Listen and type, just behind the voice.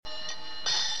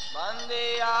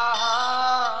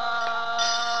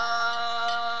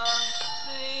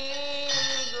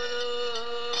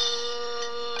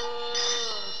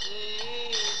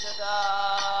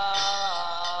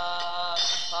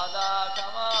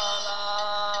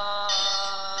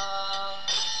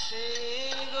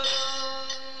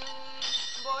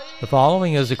The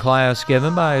following is a class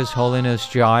given by His Holiness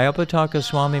Jayapataka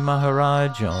Swami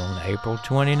Maharaj on April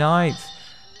 29th,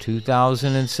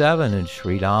 2007 in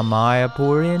Sridham,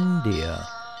 Mayapur, India.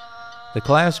 The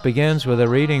class begins with a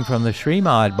reading from the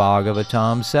Srimad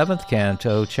Bhagavatam, 7th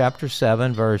Canto, Chapter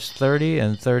 7, verse 30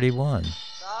 and 31.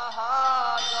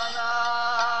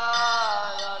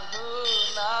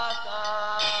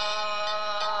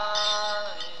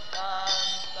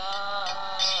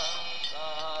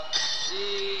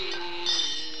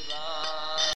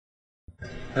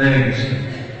 Hare Krishna.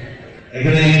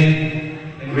 এখানে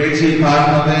ইংরেজি পাঠ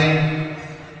হবে,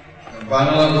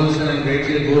 বাংলা বলছেন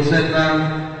ইংরেজি বলছেন না,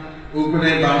 উপরে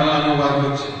বাংলা অনুবাদ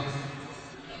হচ্ছে।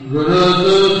 গুরু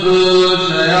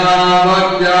শুশ্রূষয়া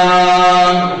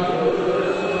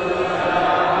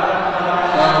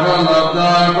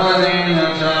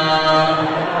সর্বলব্ধাপরিণতা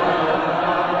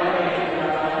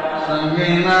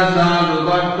সঙ্গেন সাধু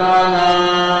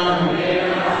ভক্তানাং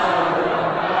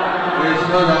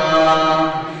ঈশ্বরা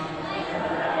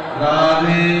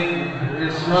Radhe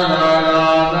Ishvara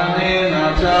Radhanena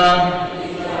Cha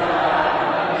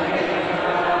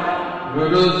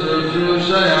Guru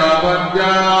Shushushaya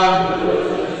Bhakya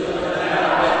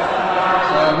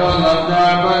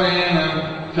Sarvalabdhaparena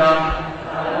Cha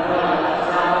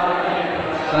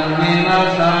Sangena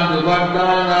Sadhu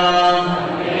Bhaktanam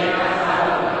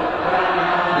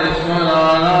Ishvara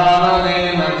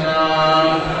Radhanena Cha.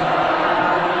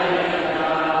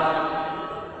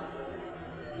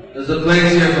 There's a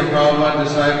place here for Prabhupada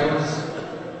disciples,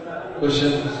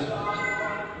 cushions.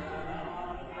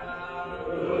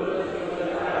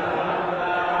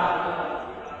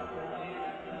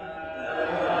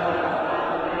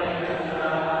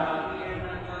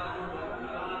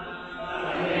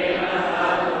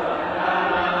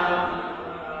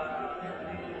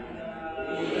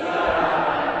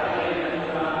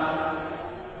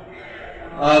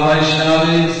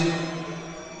 Vaishnavis,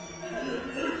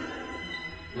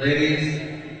 ladies,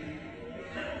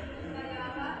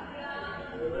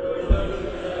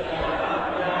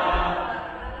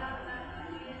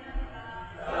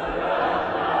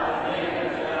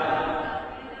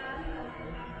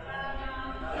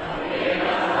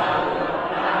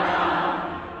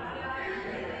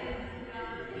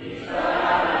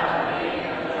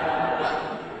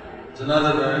 it's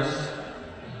another verse.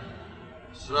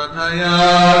 Srathaya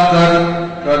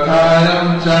kathayam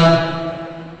cha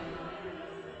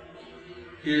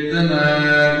Kirtana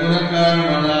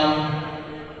Gunakarmana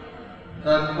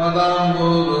Tatpadam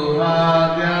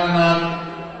Gurubhadyanat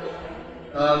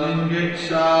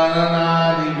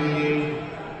Talingiksharanadivi.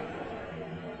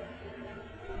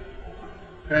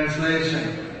 Translation.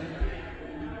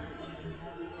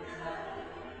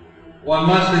 One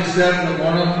must accept the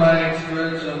bona fide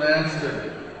spiritual master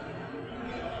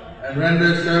and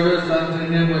render service unto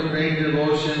him with great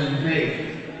devotion and faith.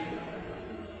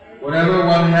 Whatever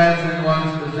one has in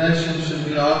one's possession should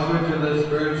be offered to the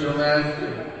spiritual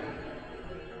master.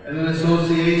 And in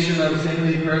association of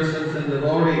saintly persons and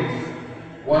devotees,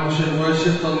 one should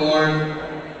worship the Lord,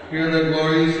 hear the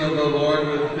glories of the Lord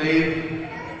with faith,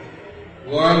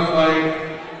 glorify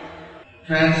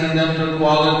transcendental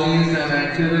qualities and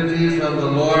activities of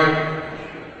the Lord,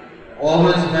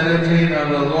 always meditate on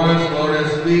the Lord's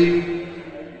lotus feet,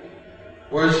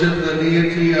 worship the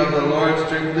deity of the Lord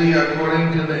strictly according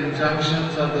to the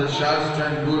injunctions of the Shastra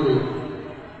and Guru.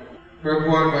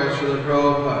 Purport by Srila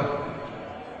Prabhupada.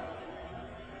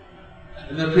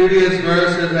 In the previous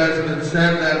verse it has been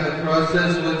said that the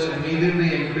process which immediately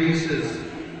increases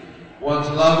one's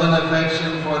love and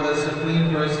affection for the Supreme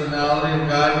Personality of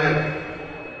Godhead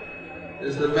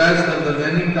is the best of the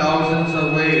many thousands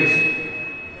of ways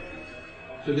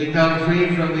to become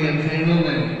free from the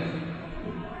entanglement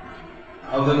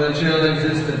of the material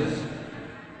existence.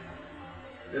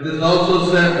 It is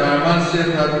also said, Dharmasya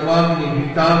Tattvam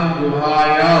Nihitam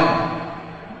Guhayam.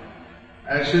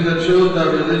 Actually, the truth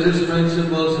of religious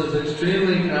principles is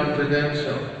extremely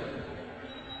confidential.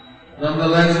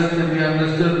 Nonetheless, it can be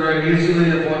understood very easily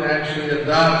if one actually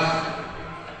adopts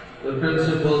the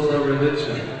principles of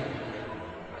religion.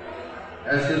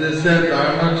 As it is said,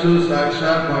 Dharma Chu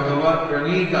Sakshat Bhagavat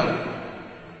Pranitam.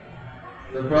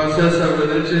 The process of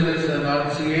religion is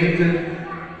enunciated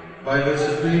by the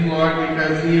Supreme Lord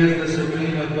because He is the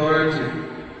Supreme Authority.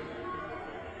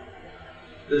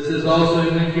 This is also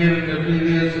indicated in the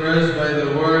previous verse by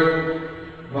the word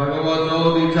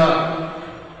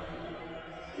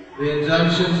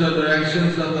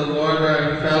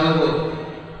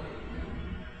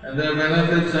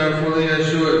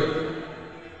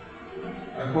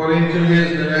according to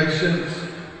his directions,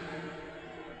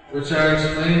 which are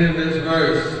explained in this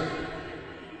verse,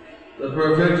 the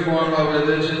perfect form of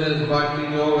religion is Bhakti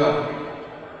Yoga.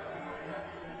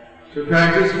 To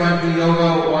practice Bhakti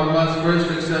Yoga, one must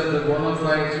first accept the bona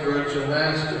fide spiritual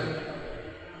master.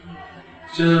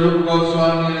 Srila Rupa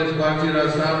Goswami in his Bhakti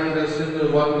Rasamrita Sindhu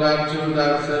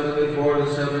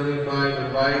 1.2.74-75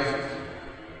 advises,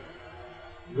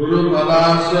 Guru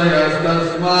Palaswayas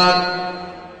Tasmat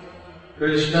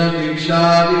Krishna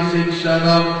Dikshadi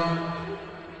Sikshanam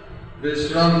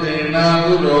Visram Dena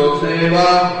Guru Seva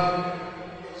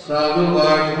Sadhu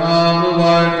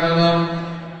Vartmanuvartanam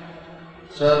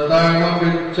Saddharma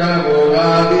Picha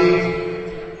Bodhadi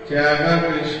Tyaga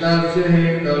Krishna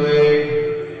Sihitave.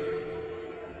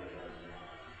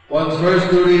 One's first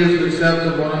duty is to accept a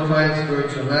bona fide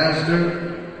spiritual master.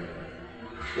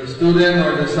 The student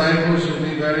or disciple should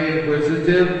be very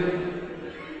inquisitive.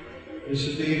 He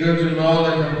should be eager to know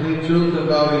the complete truth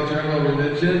about eternal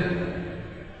religion,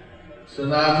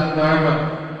 Sanatana Dharma.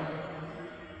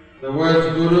 The words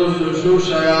Guru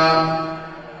Sushushaya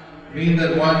mean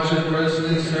that one should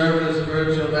personally serve the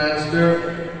spiritual master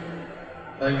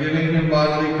by giving him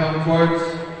bodily comforts,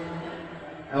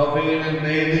 helping him in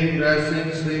bathing,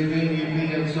 dressing, sleeping,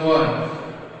 eating, and so on.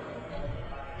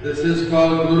 This is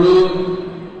called Guru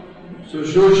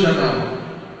Sushushana.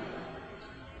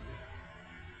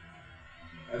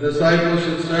 A disciple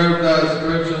should serve the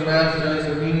spiritual master as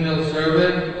a menial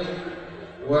servant.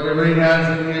 Whatever he has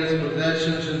in his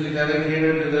possession should be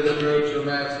dedicated to the spiritual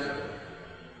master.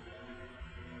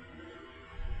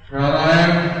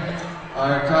 Pranayam,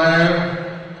 Artayam,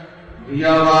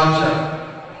 Vyavacha.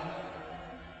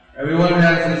 Everyone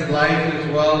has his life, his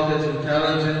wealth, his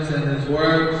intelligence, and his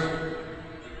works,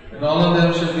 and all of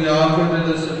them should be offered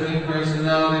to the Supreme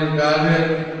Personality of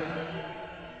Godhead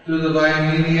through the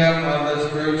medium of the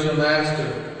spiritual master.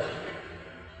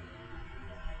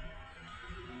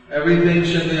 Everything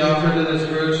should be offered to the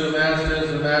spiritual master as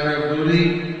a matter of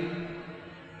duty,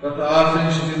 but the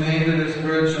offering should be made to the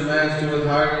spiritual master with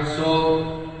heart and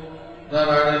soul, not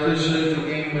artificially to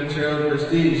gain material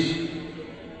prestige.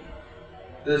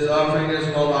 This offering is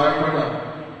called Arpana.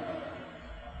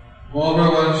 Moreover,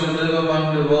 one should live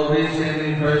among devotees,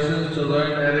 saintly persons, to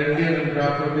learn etiquette and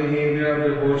proper behavior of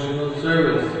devotional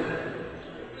service.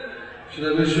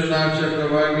 Srila Vishwanath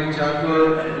Chakravarti Thakur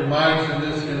remarks in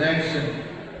this connection,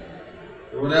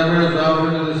 whatever is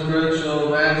offered to the spiritual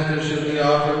master should be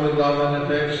offered with love and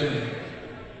affection,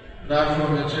 not for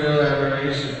material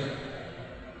adoration.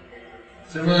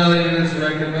 Similarly, it is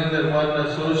recommended that one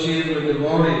associate with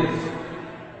devotees,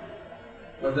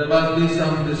 but there must be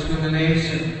some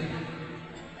discrimination.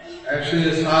 Actually,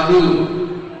 a sadhu,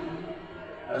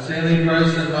 a saintly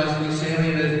person, must be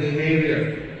saintly in his behavior.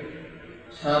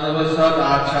 Sadhavasad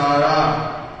achara.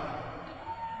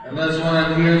 Unless one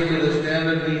adheres to the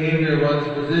standard behavior, one's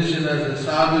position as a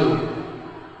sadhu,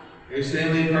 a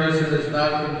saintly person, is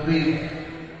not complete.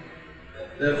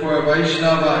 Therefore, a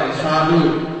Vaishnava, a sadhu,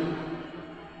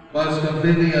 must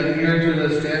completely adhere to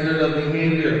the standard of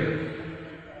behavior.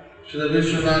 Srila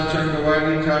Vishwanath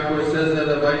Chakravarti Thakur says that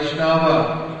a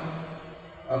Vaishnava,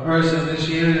 a person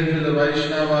initiated into the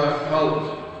Vaishnava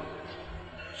cult,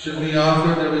 should be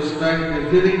offered the respect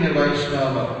befitting a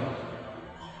Vaishnava,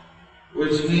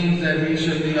 which means that he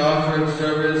should be offered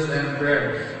service and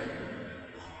prayers.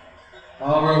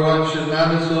 However, one should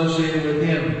not associate with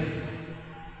him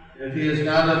if he is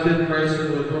not a fit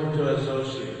person with whom to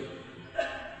associate.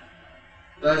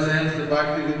 Thus ends the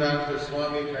Bhaktivedanta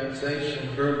Swami translation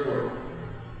purport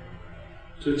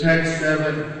to text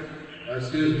 7,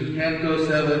 Canto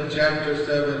 7, Chapter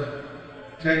 7,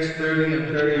 text 30 and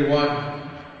 31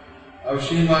 of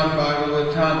Srimad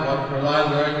Bhagavatam, what Prahlad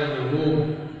learned in the womb.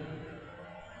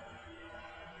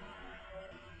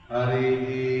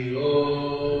 Hari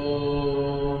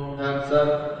Om Tat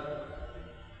Sat.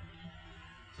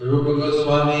 So Rupa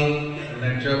Goswami, the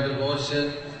Nectar of Devotion,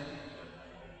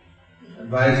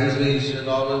 advises we should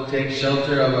always take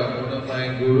shelter of a bona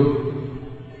fide guru.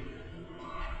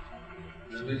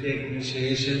 Then we take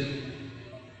initiation.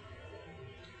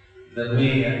 Then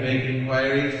we make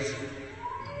inquiries.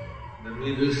 Then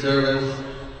we do service.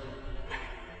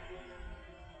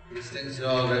 These things are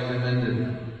all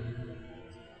recommended.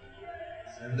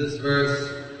 In this verse,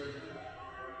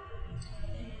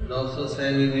 it also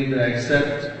says we need to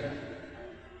accept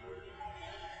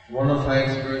bona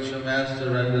fide spiritual master,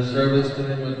 render service to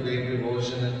him with great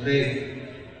devotion and faith.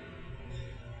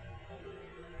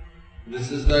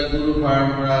 This is the Guru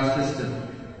Parampara system.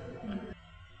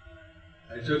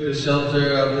 I took the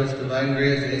shelter of His Divine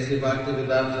Grace, A.C.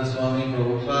 Bhaktivedanta Swami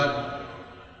Prabhupada,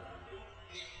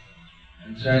 and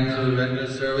and trying to render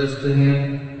service to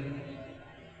Him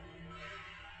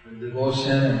with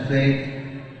devotion and faith.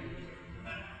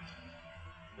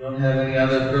 Don't have any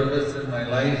other purpose in my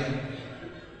life.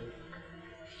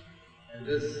 And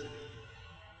this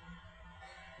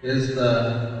is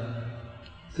the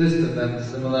system that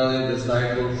similarly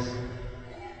disciples,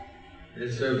 they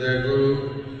serve their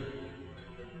Guru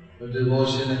with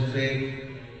devotion and faith.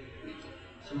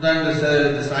 Sometimes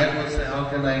the disciples say, how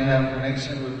can I have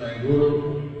connection with my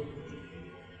Guru?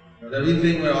 But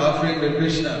everything we're offering to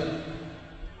Krishna,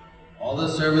 all the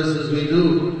services we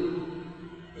do,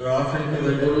 we're offering to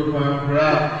the Guru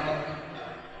Parampara.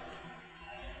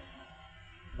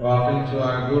 We're offering to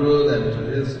our Guru, then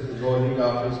to his devotee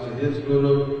offers to his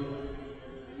Guru.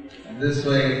 And this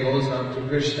way it goes up to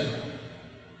Krishna.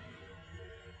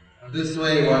 And this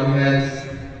way one has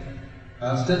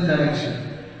constant connection.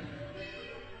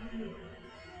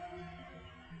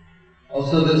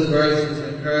 Also this verse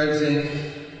is encouraging,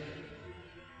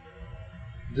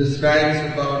 describes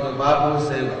about the Bapu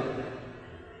Seva,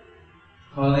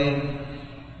 calling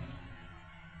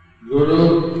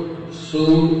Guru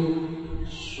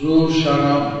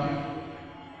Shanam,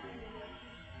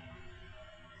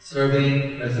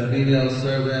 serving as a menial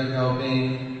servant,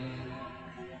 helping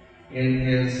in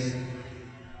his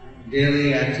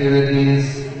daily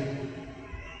activities.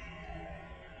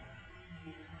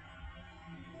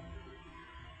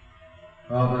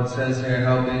 Prabhupada says here,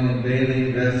 helping in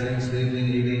bathing, dressing, sleeping,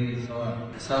 eating, and so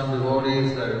on. Some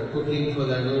devotees are cooking for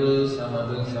their gurus, some are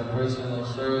doing some personal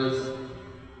service.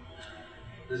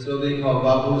 This will be called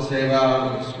Bapu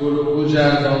Seva. Guru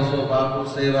Puja is also Bapu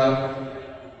Seva.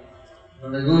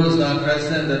 When the Guru is not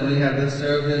present, then we have to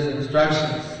serve his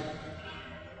instructions,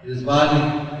 his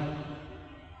Vani,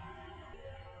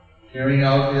 carrying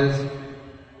out his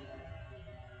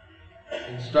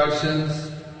instructions.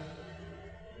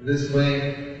 This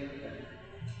way,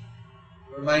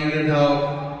 reminded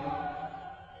how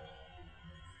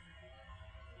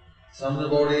some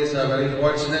devotees are very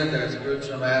fortunate, their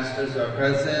spiritual masters are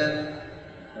present,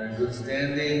 they're in good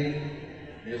standing,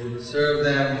 able to serve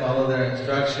them, follow their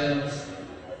instructions.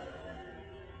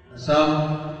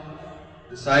 Some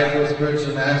disciples,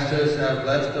 spiritual masters have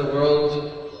left the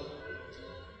world.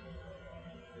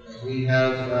 We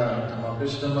have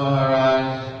Krishna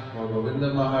Maharaj,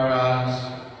 Govinda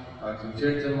Maharaj, Bhakti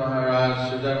Tirtha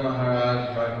Maharaj, Sridhar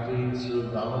Maharaj, Bhakti Sri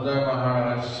Damodar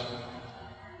Maharaj.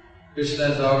 Krishna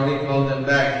has already called them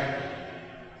back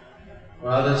for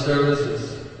other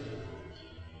services.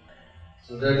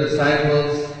 So their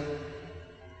disciples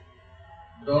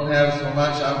don't have so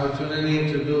much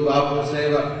opportunity to do Bapu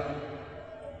Seva.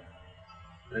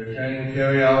 They can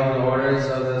carry out the orders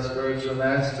of the spiritual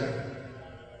master.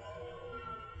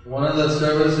 One of the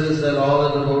services that all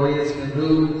the devotees can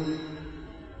do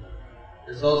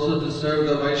is also to serve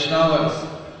the Vaishnavas.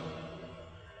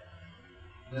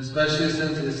 And especially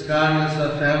since ISKCON is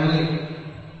a family,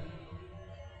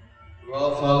 we're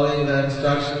all following the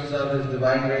instructions of His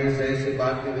Divine Grace A.C.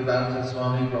 Bhaktivedanta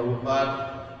Swami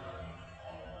Prabhupada.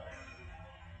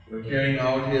 We're carrying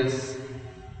out His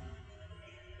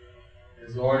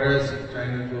orders and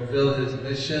trying to fulfill His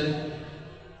mission.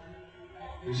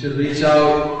 We should reach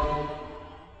out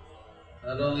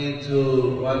not only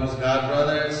to one's God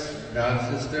brothers, God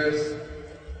sisters,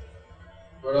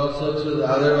 but also to the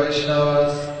other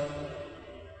Vaishnavas.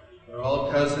 We're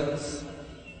all cousins,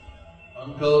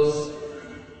 uncles,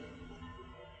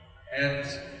 and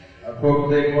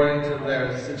appropriately according to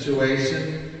their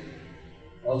situation,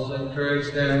 also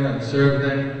encourage them and serve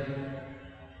them.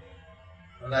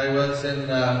 When I was in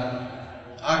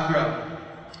Accra,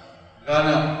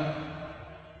 Ghana,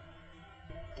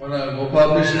 one of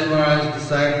Gopal Krishna Maharaj's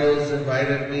disciples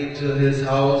invited me to his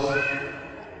house,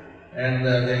 and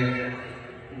they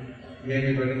gave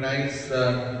me very nice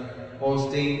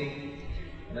hosting.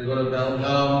 And I go to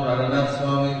Belgaum, Radhanath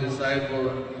Swami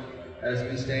disciple has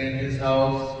me stay in his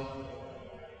house.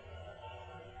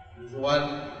 There's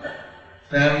one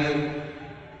family.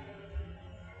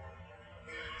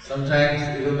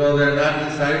 Sometimes, even though they're not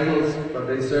disciples, but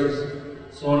they serve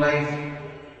so nice.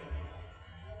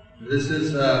 This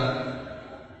is a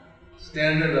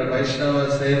standard of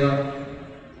Vaishnava Seva,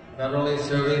 not only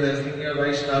serving the senior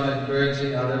Vaishnava,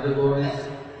 encouraging other devotees,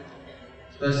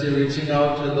 especially reaching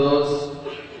out to those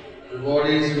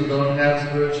devotees who don't have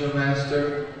spiritual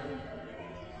master,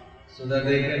 so that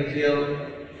they can feel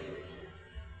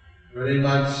very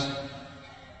much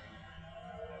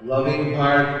loving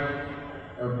part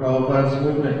of Prabhupada's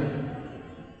movement.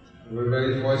 We're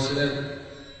very fortunate.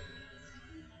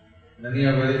 Many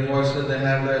are very fortunate they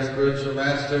have their spiritual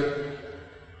master.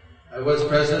 I I was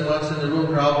present once in the room.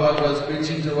 Prabhupada was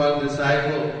preaching to one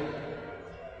disciple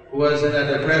who was in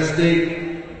a depressed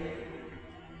state.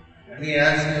 And he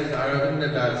asked him, it was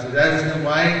Aravinda Das, he asked him,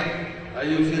 why are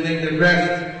you feeling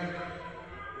depressed?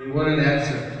 He wouldn't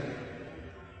answer.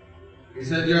 He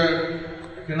said,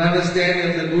 I can understand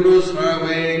if the Guru is far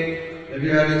away, if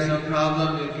you're having some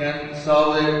problem, you can't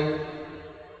solve it.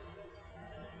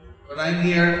 But I'm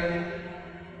here.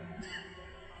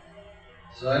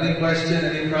 So any question,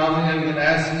 any problem you can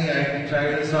ask me, I can try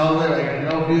to solve it, I can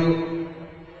help you.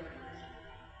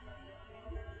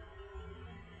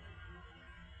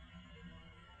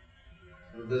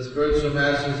 So the spiritual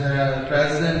masters are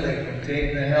present, they can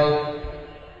take the help.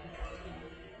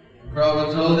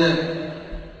 Prabhupada told him,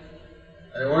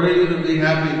 I order you to be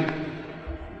happy.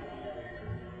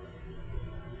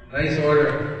 Nice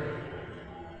order.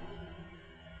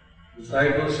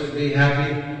 Disciples should be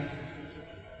happy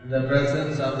in the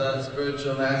presence of the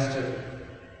spiritual master.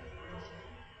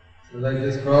 So like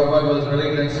this, Prabhupada was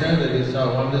very concerned that he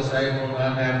saw one disciple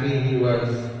not happy, he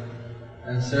was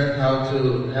uncertain how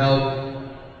to help.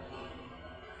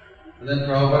 But then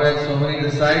Prabhupada had so many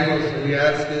disciples, so he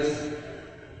asked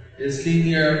his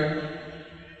senior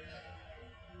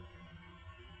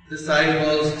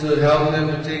disciples to help him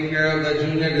to take care of the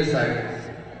junior disciples.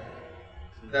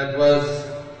 That was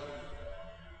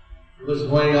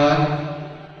going on.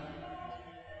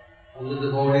 All the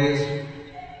devotees,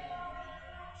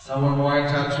 some were more in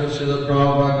touch with Srila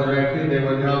Prabhupada directly, they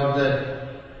would help the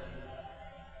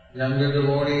younger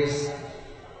devotees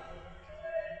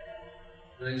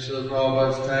during Srila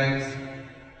Prabhupada's times.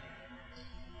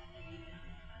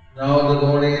 Now the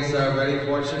devotees are very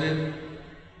fortunate.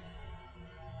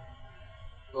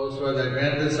 Those who are the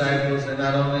grand disciples, they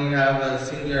not only have the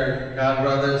senior God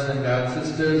brothers and God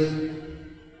sisters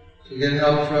to get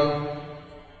help from.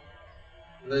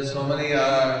 There's so many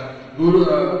Guru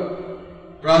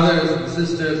brothers and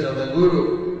sisters of the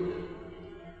Guru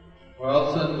who are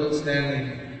also in good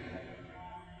standing.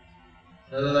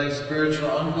 They're like spiritual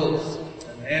uncles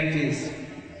and aunties.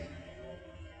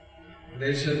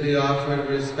 They should be offered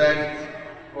respect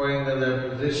according to their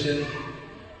position.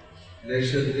 They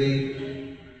should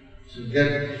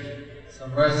get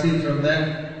some mercy from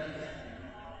them.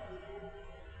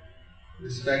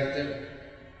 Respect them.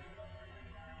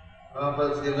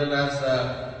 Prabhupada's given us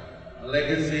a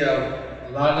legacy of a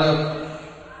lot of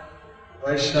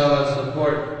Vaishnava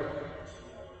support.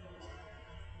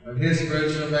 When his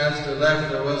spiritual master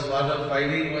left, there was a lot of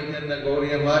fighting within the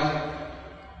Gaudiya Math.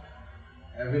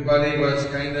 Everybody was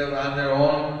kind of on their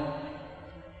own.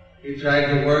 He tried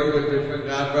to work with different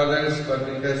God brothers, but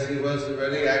because he was a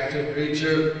very active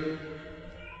preacher,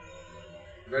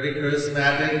 very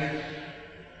charismatic,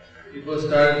 people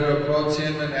started to approach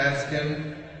him and ask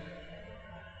him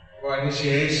for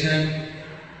initiation.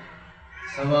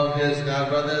 Some of his God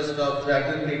brothers felt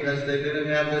threatened because they didn't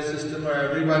have the system where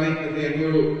everybody could be a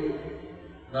guru.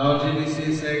 Now GBC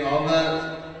is saying all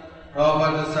the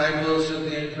Prabhupada disciples should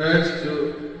be encouraged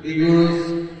to be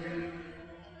gurus.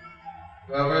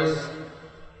 Whoever's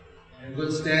in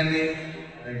good standing,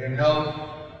 they can help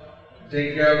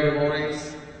take care of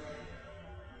devotees.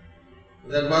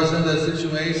 That wasn't the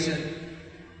situation.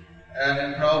 And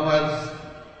in Prabhupada's,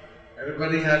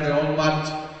 everybody had their own mat,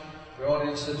 their own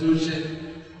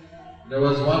institution. There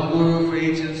was one guru for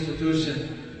each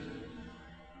institution.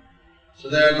 So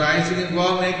they're advising him, go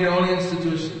out and make your own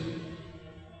institution.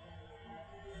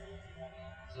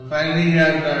 So finally he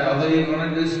had, although he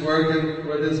wanted this work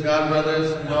with his God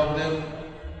brothers and help them,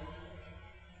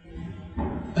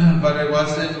 but it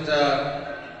wasn't,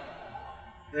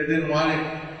 they didn't want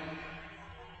it.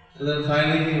 So then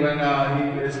finally he went out,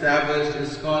 he established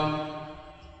ISKCON,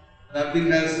 not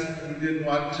because he didn't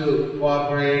want to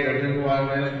cooperate or didn't want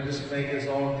to just make his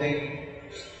own thing.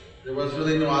 There was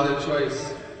really no other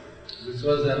choice. This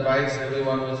was the advice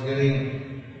everyone was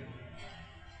getting.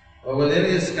 But within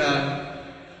ISKCON,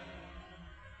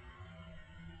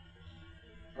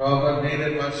 Prabhupada made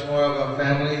it much more of a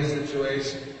family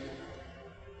situation,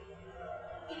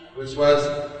 which was,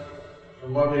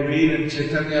 from what we read in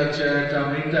Chaitanya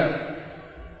Charitamrita,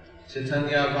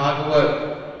 Chaitanya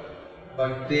Bhagavat,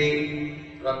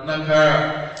 Bhakti,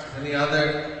 Ratnakara, many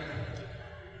other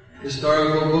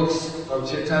historical books of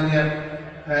Chaitanya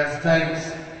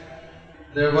pastimes,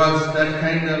 there was that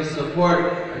kind of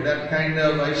support and that kind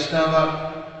of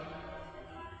Vaishnava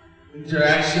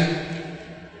interaction.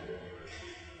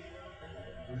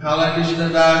 Kala Krishna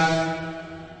Das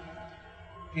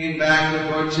came back with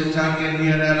Lord Chaitanya and he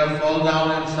had a fall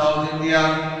down in South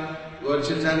India. Lord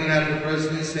Chaitanya had to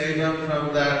personally save him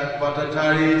from the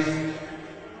Bhattataris.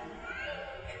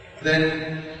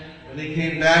 Then When he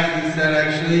came back, he said,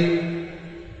 actually,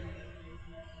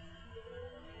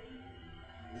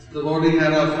 this devotee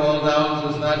had a fall down, so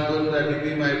it's not good that he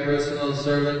be my personal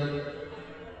servant.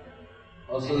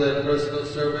 Also, that personal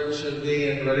servant should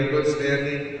be in very good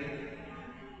standing.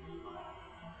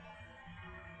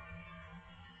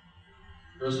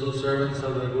 Personal servants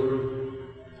of the Guru.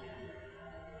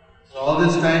 So all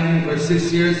this time, for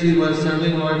 6 years, he was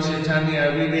serving Lord Chaitanya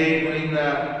every day, doing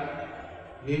the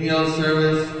menial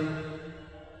service,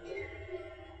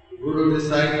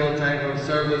 Guru-disciple type of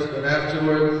service, but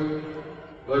afterwards,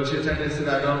 Lord Chaitanya said,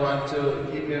 I don't want to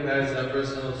keep him as a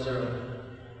personal servant.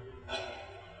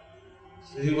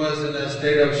 So he was in a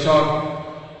state of shock.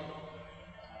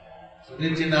 So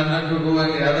Nityananda Prabhu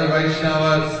and the other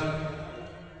Vaishnavas,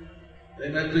 they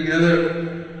met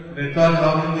together. They thought,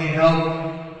 how can we help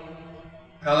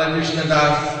Kala Krishna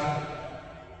Das?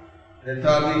 They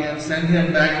thought we can send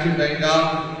him back to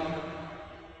Bengal,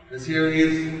 because here he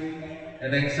is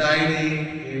in anxiety.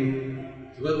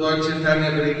 He's with Lord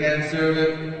Chaitanya, but he can't serve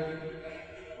him.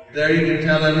 There he can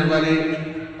tell everybody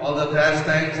all the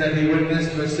pastimes that he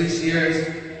witnessed for 6 years,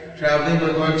 traveling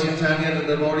with Lord Chaitanya. The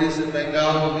devotees in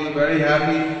Bengal will be very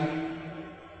happy.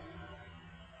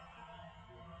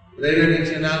 Later,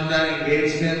 Nityananda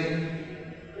engaged him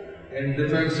in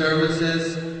different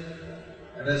services,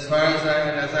 and as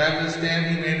I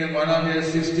understand, he made him one of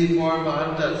his 64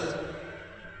 Mahantas.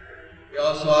 He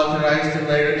also authorized him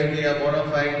later to be a bona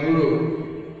fide Guru,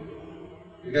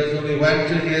 because when we went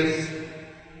to his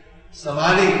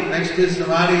Samadhi, next to his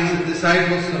Samadhi is a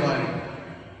disciple's Samadhi.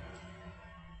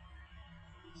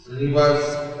 So he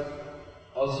was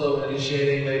also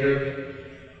initiating later.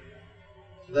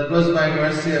 So that was by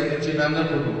mercy of Nityananda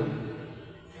Prabhu.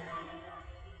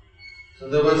 So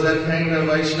there was that kind of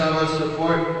Vaishnava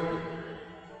support,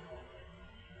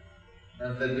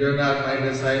 that you're not my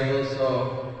disciple,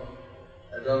 so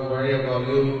I don't worry about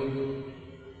you.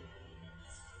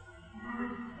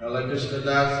 Kala Krishna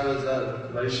Das was a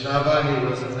Vaishnava, he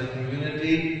was in the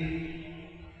community.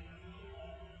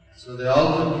 So they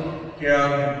all took care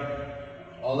of him,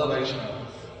 all the Vaishnavas.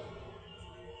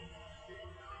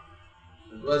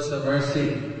 It was a mercy.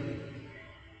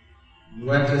 We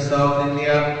went to South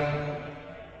India,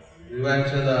 we went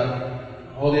to the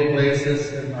holy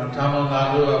places in Tamil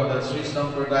Nadu of the Sri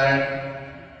Sampradaya.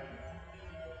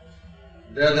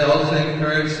 There they also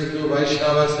encouraged to do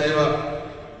Vaishnava Seva,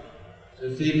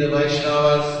 to feed the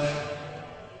Vaishnavas,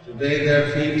 to bathe their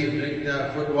feet, to drink their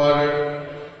foot water.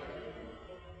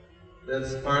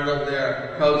 That's part of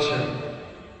their culture,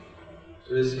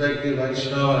 to respect the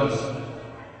Vaishnavas.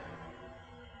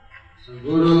 So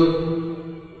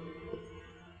Guru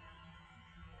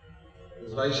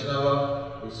is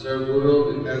Vaishnava, we serve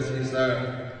Guru because he's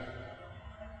a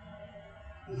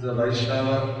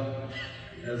Vaishnava,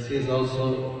 because he is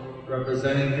also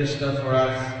representing Krishna for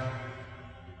us.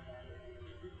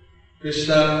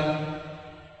 Krishna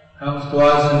comes to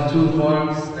us in two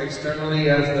forms, externally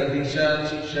as the Diksha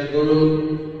Shiksha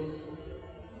Guru,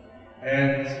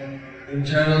 and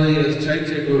internally as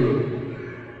Chaitya Guru.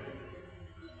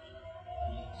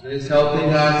 So he's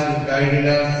helping us, he's guiding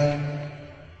us,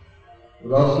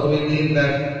 but also we need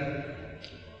that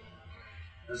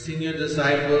the senior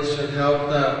disciples should help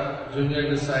the junior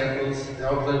disciples,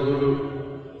 help the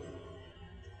Guru.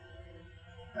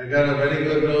 I got a very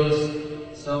good news.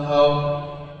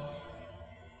 Somehow,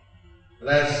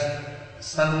 last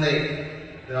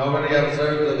Sunday, they already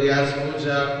observed the Vyas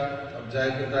Puja of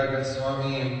Jayapataka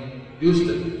Swami in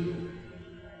Houston.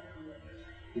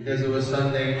 Because it was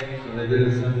Sunday, so they did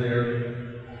it Sunday early.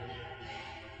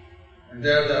 And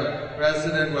there the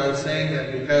president was saying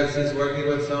that because he's working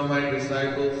with some of my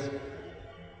disciples,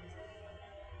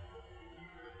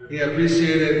 he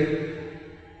appreciated,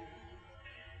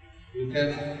 you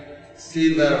can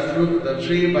see the fruit, the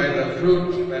tree by the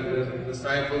fruit, that the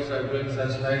disciples are doing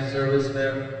such nice service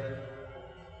there.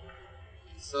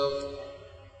 So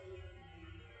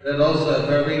that also if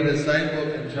every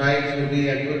disciple can try to be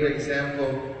a good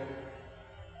example,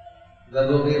 that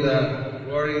will be the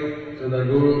glory to the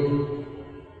Guru,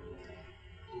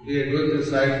 to be a good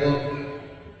disciple.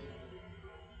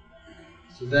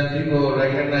 So then people will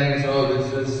recognize, oh,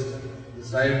 this is the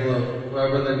disciple of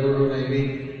whoever the Guru may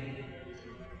be.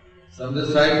 Some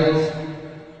disciples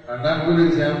are not good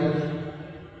examples.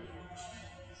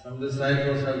 Some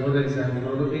disciples are good examples.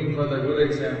 We're looking for the good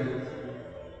examples.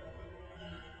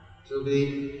 To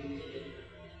be,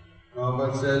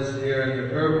 Prabhupada says here in the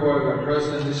purport, a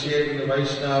person initiating the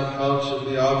Vaishnava cult should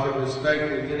be offered respect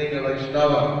beginning a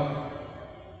Vaishnava,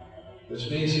 which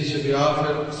means he should be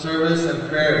offered service and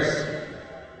prayers.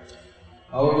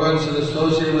 How one should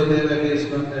associate with him if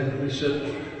he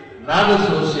should not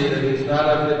associate, if he's not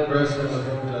a fit person with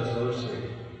whom to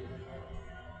associate.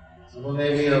 Someone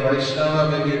may be a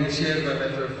Vaishnava, may be initiated, but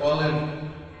if they're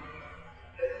fallen,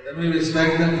 then we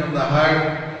respect them from the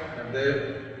heart, and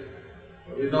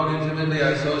we don't intimately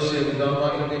associate, we don't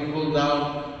want to be pulled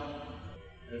down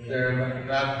if they're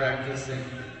not practicing.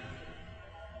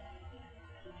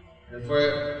 If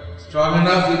we're strong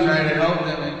enough, we try to help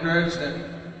them, encourage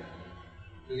them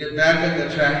to get back on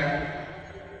the track.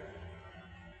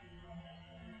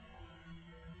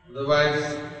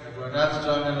 Otherwise, if we're not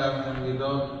strong enough, then we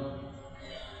don't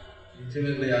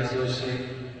intimately associate.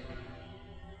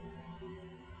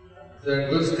 If they're in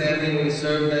good standing, we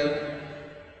serve them.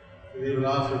 We even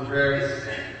offer prayers.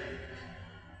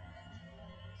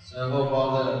 So I hope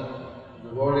all the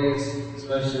devotees,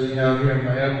 especially we have here in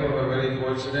Mayapur, are very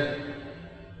fortunate.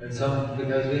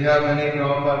 Because we have many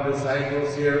Prabhupada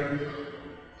disciples here,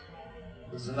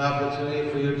 it's an opportunity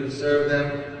for you to serve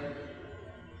them,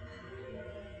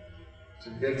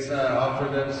 to offer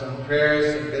them some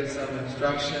prayers and get some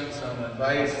instruction, some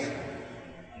advice.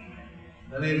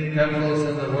 Many temples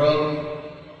in the world,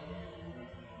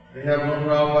 they have no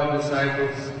Prabhupada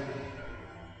disciples.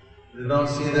 They don't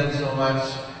see them so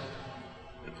much.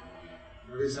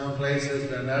 Maybe some places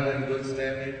they're not in good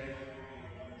standing.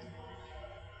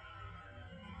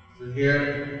 So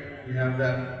here we have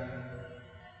that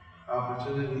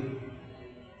opportunity.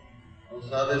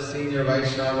 Also other senior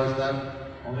Vaishnavas, not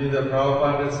only the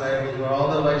Prabhupada disciples, but all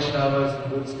the Vaishnavas in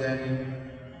good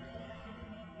standing.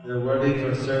 They're worthy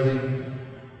for serving.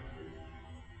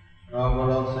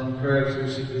 Prabhupada also encouraged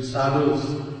we should be sadhus.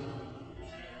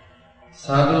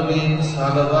 Sadhu means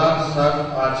sadhava sat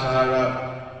achara.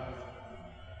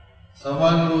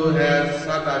 Someone who has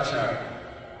sat achara.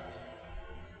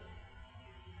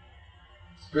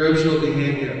 Spiritual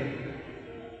behavior.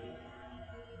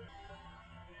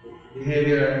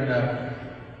 Behavior and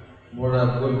more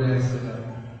of goodness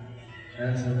and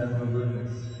transcendental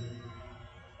goodness.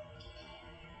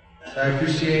 So I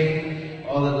appreciate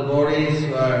all the devotees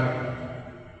who are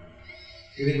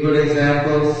giving good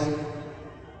examples,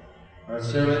 are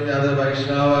serving the other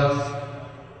Vaishnavas,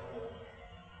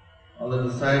 all the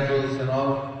disciples and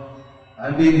all.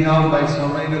 I'm being helped by so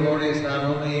many devotees, not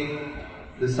only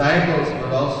disciples,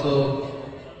 but also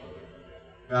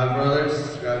God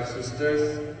brothers, God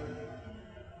sisters,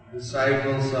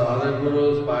 disciples of other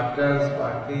gurus, bhaktas,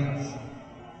 bhaktis.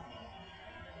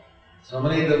 So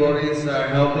many devotees are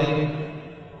helping.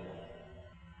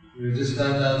 We've just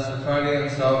done a safari in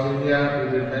South India.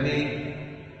 We did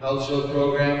many cultural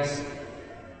programs,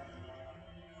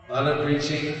 a lot of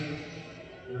preaching,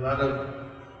 a lot of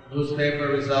newspaper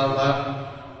result.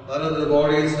 A lot of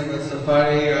devotees in the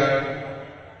safari are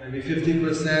maybe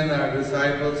 50% are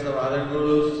disciples of other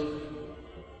gurus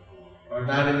or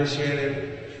not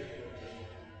initiated.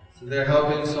 So they're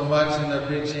helping so much in the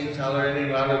preaching, tolerating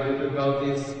a lot of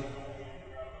difficulties.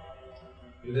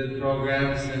 We did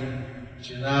programs in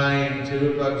Chennai, in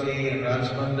Tirupati, in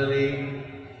Rajmandali,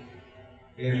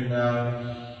 in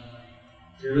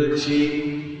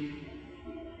Tiruchi,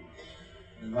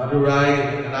 in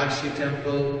Madurai, Meenakshi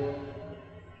Temple,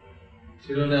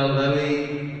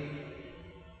 Tirunelveli,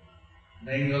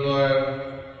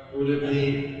 Bangalore,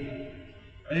 Udupi,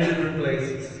 many different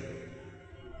places.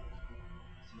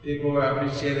 So people were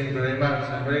appreciating very much.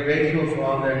 I'm very grateful for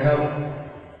all their help.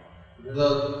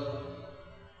 Although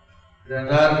they're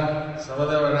not, some of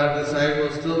them are not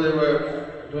disciples, still they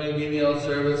were doing menial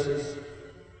services.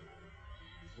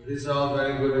 So these are all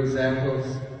very good examples.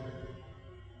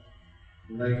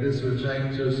 Like this, we're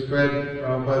trying to spread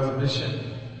Prabhupada's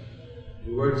mission.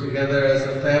 We work together as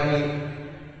a family.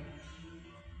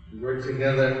 We work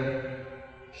together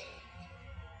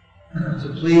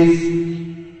to please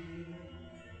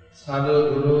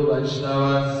Sadhu, Guru,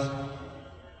 Vaishnavas,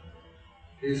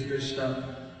 please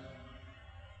Krishna.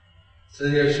 So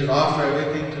you should offer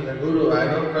everything to the Guru. I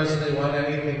don't personally want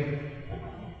anything.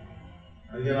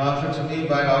 You can offer to me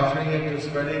by offering it to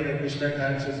spreading the Krishna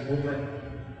conscious movement,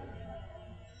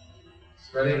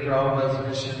 spreading Prabhupada's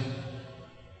mission,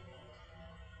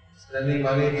 spending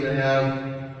money to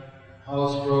have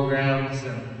house programs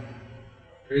and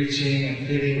preaching and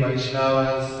feeding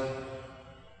Vaishnavas,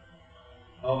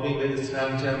 helping the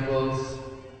ISKCON temples.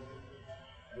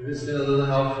 I just need a little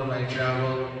help for my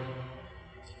travel.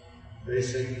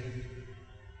 Basic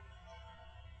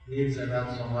needs are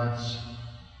not so much.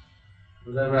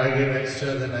 Whatever I get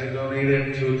extra, then I donate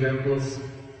it to temples.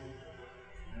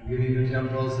 I'm giving to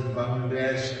temples in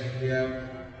Bangladesh, India.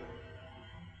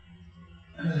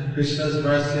 Krishna's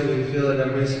mercy we feel at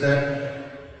every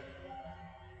step.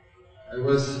 I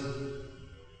was,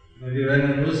 maybe you read in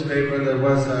the newspaper, there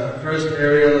was a first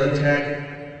aerial attack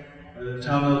by the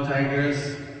Tamil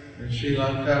Tigers in Sri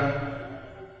Lanka.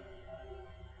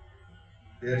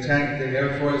 They attacked the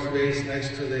Air Force base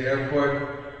next to the airport.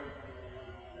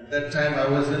 At that time I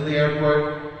was in the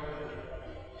airport.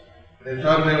 They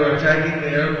thought they were attacking the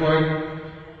airport.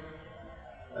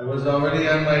 I was already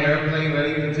on my airplane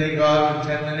ready to take off in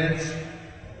 10 minutes.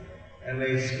 And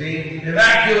they screamed,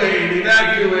 "Evacuate!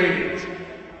 Evacuate!"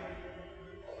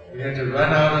 We had to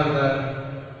run out of the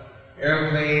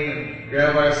airplane and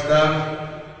grab our stuff.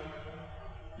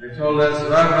 They told us,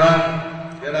 "Run,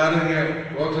 get out of here,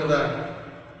 go to the..."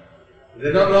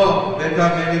 They don't know. They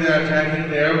thought maybe they're attacking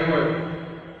the airport.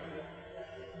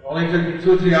 Only took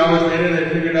 2-3 hours later they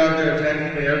figured out they're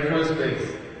attacking the Air Force base.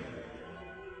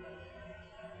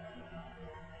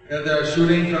 Because they were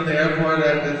shooting from the airport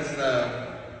at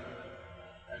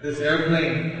this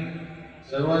airplane.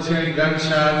 So everyone's hearing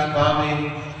gunshots,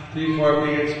 bombing, 3-4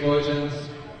 big explosions.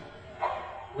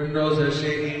 Windows are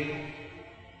shaking.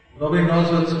 Nobody knows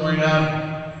what's going on.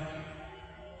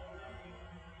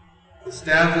 The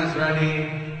staff is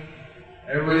running.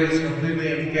 Everybody's completely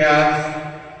in chaos.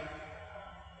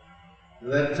 At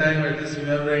that time we're just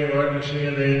remembering Lord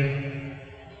Nrsimhadev,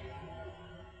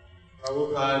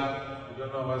 Prabhupada, we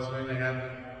don't know what's going to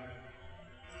happen.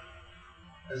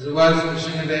 As it was,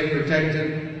 Nrsimhadev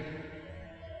protected.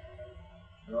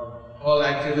 The whole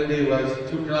activity was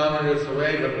 2 kilometers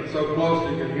away, but it was so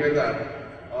close you could hear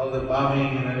all the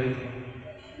bombing and everything.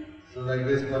 So like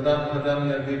this, padam padam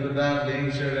nadipadam,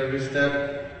 danger at every step.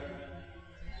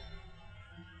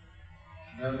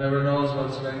 One never knows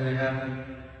what's going to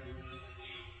happen.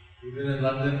 Even in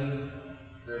London,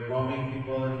 they're bombing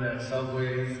people in their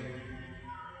subways.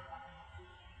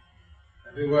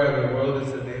 Everywhere the world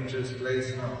is a dangerous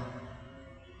place now.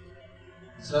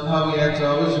 Somehow we have to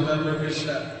always remember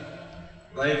Krishna.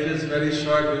 Life is very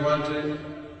short. We want to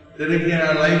dedicate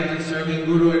our life to serving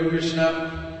Guru and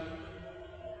Krishna.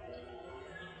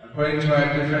 According to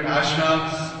our different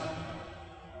ashrams,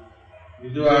 we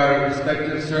do our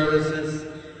respective services.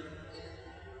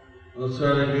 Those who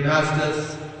are in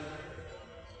Grihastas,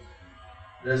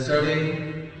 they're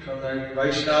serving from their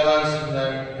Vaishnavas, from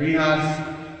their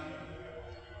Grihas.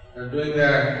 They're doing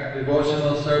their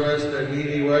devotional service, their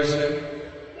deity worship,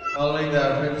 following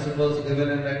the principles given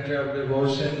in Nectar of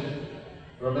Devotion.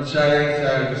 Brahmacharis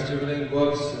are distributing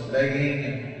books and begging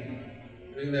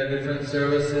and doing their different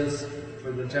services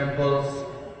for the temples.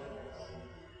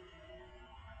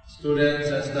 Students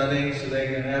are studying so they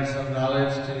can have some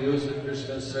knowledge to use in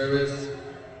Krishna's service.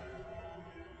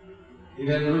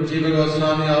 Even Rupa Jiva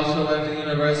Goswami also went to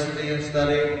university and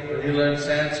studied, but he learned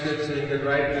Sanskrit so he could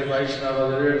write the Vaishnava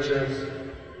literatures.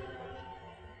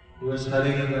 He was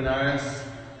studying in Benares.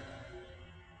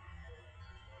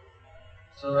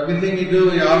 So everything we do,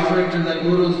 we offer it to the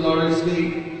Guru's lotus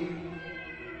feet.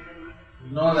 We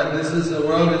know that this is the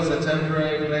world, it's a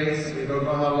temporary place, we don't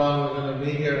know how long we're going to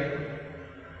be here.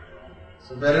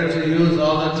 So better to use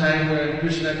all the time we're in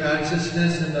Krishna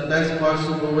consciousness in the best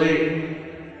possible way.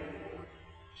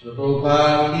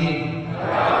 Prabhupada ki,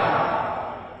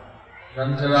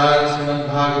 Grantaraj Srimad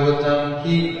Bhagavatam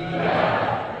ki.